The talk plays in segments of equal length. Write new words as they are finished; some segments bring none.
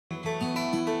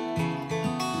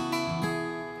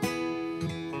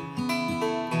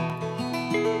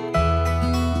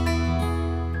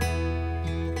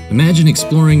Imagine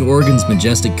exploring Oregon's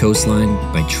majestic coastline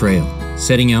by trail,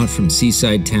 setting out from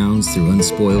seaside towns through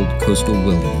unspoiled coastal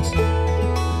wilderness.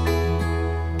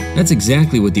 That's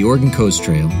exactly what the Oregon Coast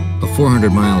Trail, a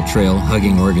 400-mile trail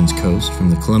hugging Oregon's coast from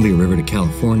the Columbia River to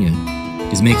California,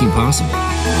 is making possible.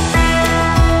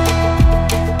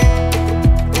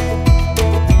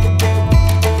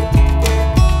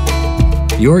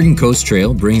 The Oregon Coast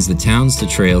Trail brings the Towns to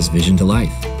Trails vision to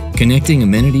life, connecting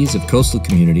amenities of coastal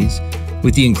communities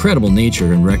with the incredible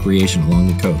nature and recreation along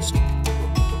the coast.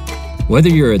 Whether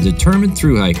you're a determined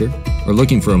thru hiker or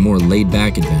looking for a more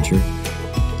laid-back adventure,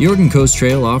 the Oregon Coast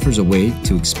Trail offers a way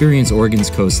to experience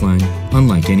Oregon's coastline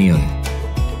unlike any other.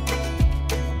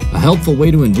 A helpful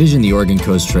way to envision the Oregon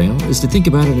Coast Trail is to think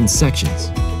about it in sections.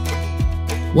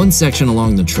 One section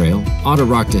along the trail, Otter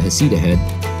to Heceta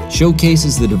Head,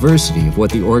 showcases the diversity of what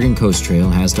the Oregon Coast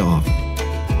Trail has to offer.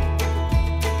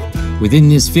 Within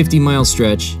this 50-mile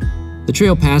stretch, the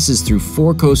trail passes through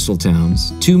 4 coastal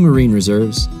towns, 2 marine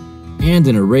reserves, and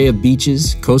an array of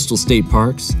beaches, coastal state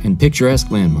parks, and picturesque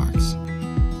landmarks.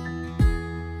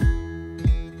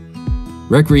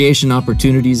 Recreation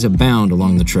opportunities abound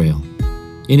along the trail.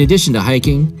 In addition to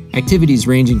hiking, activities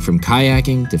ranging from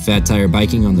kayaking to fat tire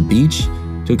biking on the beach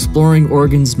to exploring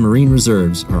Oregon's marine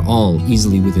reserves are all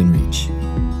easily within reach.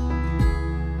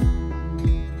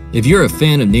 If you're a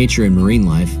fan of nature and marine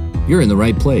life, you're in the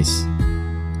right place.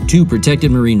 2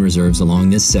 protected marine reserves along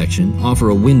this section offer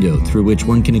a window through which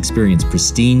one can experience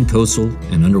pristine coastal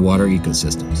and underwater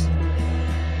ecosystems.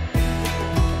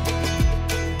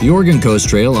 The Oregon Coast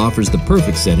Trail offers the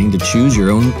perfect setting to choose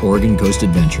your own Oregon Coast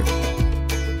adventure.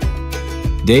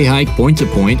 Day hike point to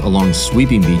point along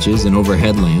sweeping beaches and over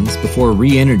headlands before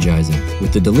re-energizing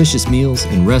with the delicious meals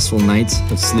and restful nights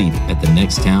of sleep at the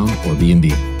next town or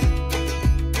B&B.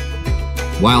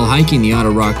 While hiking the Otter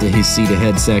to Heceta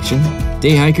Head section,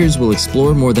 day hikers will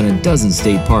explore more than a dozen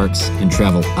state parks and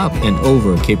travel up and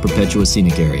over Cape Perpetua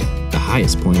Scenic Area, the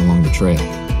highest point along the trail.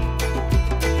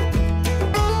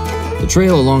 The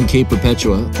trail along Cape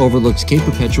Perpetua overlooks Cape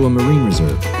Perpetua Marine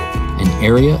Reserve, an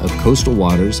area of coastal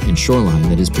waters and shoreline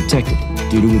that is protected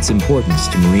due to its importance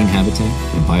to marine habitat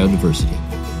and biodiversity.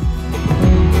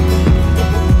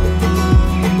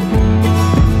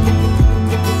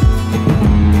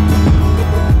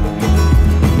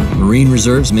 Marine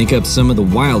reserves make up some of the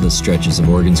wildest stretches of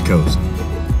Oregon's coast.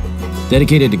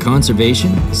 Dedicated to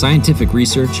conservation, scientific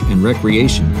research, and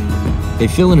recreation, they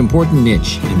fill an important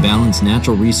niche and balance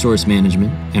natural resource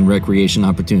management and recreation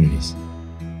opportunities.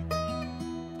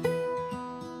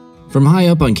 From high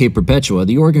up on Cape Perpetua,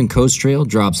 the Oregon Coast Trail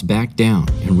drops back down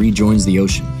and rejoins the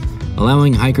ocean,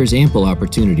 allowing hikers ample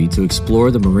opportunity to explore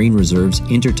the marine reserve's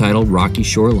intertidal rocky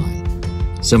shoreline,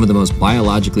 some of the most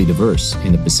biologically diverse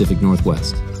in the Pacific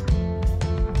Northwest.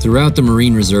 Throughout the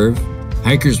marine reserve,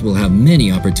 hikers will have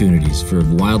many opportunities for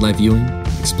wildlife viewing,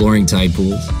 exploring tide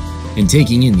pools, and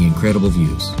taking in the incredible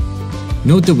views.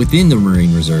 Note that within the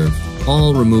marine reserve,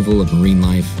 all removal of marine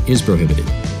life is prohibited.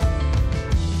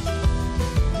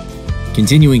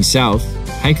 Continuing south,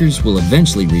 hikers will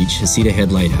eventually reach Heceta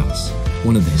Head Lighthouse,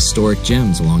 one of the historic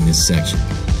gems along this section.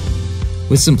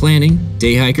 With some planning,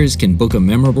 day hikers can book a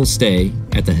memorable stay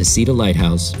at the Heceta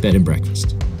Lighthouse Bed and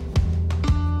Breakfast.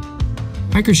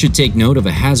 Hikers should take note of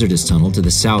a hazardous tunnel to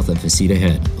the south of Heceta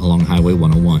Head along Highway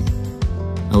 101.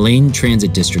 A lane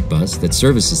transit district bus that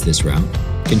services this route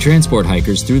can transport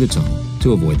hikers through the tunnel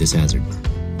to avoid this hazard.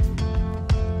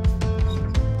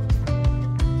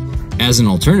 As an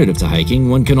alternative to hiking,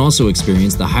 one can also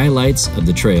experience the highlights of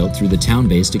the trail through the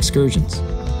town-based excursions.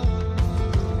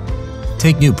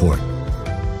 Take Newport.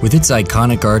 With its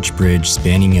iconic arch bridge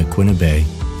spanning Yaquina Bay,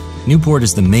 Newport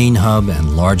is the main hub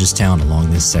and largest town along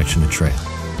this section of trail.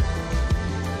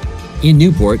 In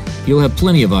Newport, you'll have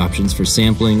plenty of options for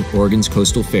sampling Oregon's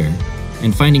coastal fare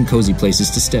and finding cozy places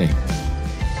to stay.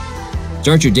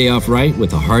 Start your day off right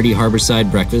with a hearty harborside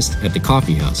breakfast at the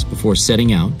coffee house before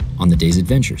setting out on the day's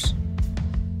adventures.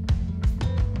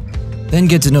 Then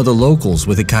get to know the locals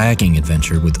with a kayaking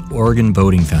adventure with Oregon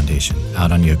Boating Foundation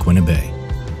out on Yaquina Bay.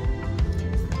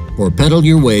 Or pedal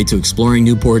your way to exploring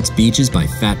Newport's beaches by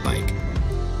Fat Bike.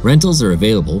 Rentals are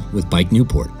available with Bike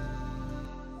Newport.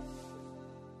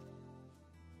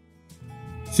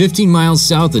 15 miles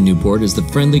south of Newport is the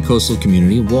friendly coastal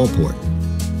community of Walport.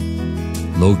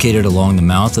 Located along the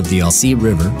mouth of the LC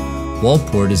River,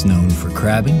 Walport is known for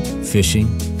crabbing, fishing,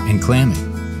 and clamming.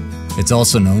 It's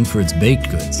also known for its baked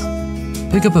goods.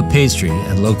 Pick up a pastry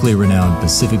at locally renowned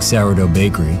Pacific Sourdough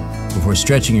Bakery before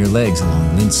stretching your legs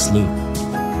along Lintz Sloop.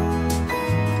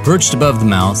 Perched above the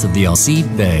mouth of the LC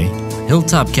Bay,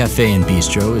 Hilltop Cafe and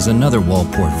Bistro is another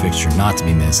Walport fixture not to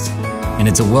be missed, and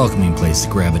it's a welcoming place to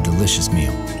grab a delicious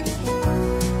meal.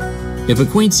 If a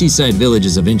quaint seaside village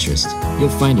is of interest, you'll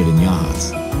find it in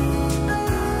Yachats.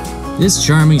 This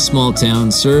charming small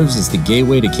town serves as the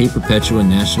gateway to Cape Perpetua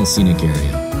National Scenic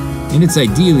Area, and it's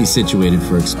ideally situated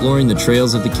for exploring the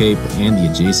trails of the Cape and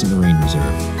the adjacent marine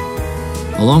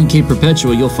reserve. Along Cape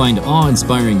Perpetua, you'll find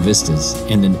awe-inspiring vistas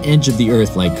and an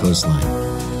edge-of-the-earth-like coastline.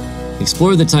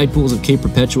 Explore the tide pools of Cape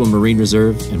Perpetua Marine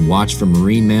Reserve and watch for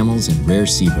marine mammals and rare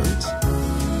seabirds.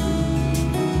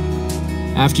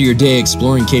 After your day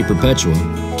exploring Cape Perpetua,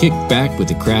 kick back with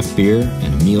a craft beer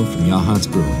and a meal from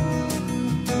Yachats Brewing.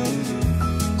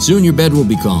 Soon your bed will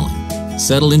be calling.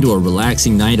 Settle into a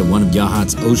relaxing night at one of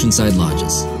Yachats' oceanside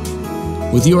lodges.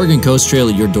 With the Oregon Coast Trail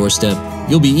at your doorstep,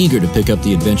 you'll be eager to pick up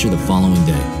the adventure the following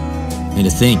day. And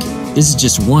to think, this is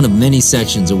just one of many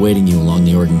sections awaiting you along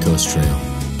the Oregon Coast Trail.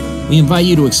 We invite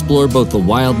you to explore both the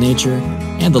wild nature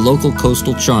and the local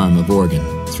coastal charm of Oregon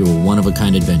through a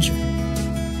one-of-a-kind adventure.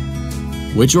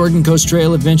 Which Oregon Coast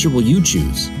Trail adventure will you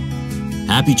choose?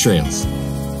 Happy trails!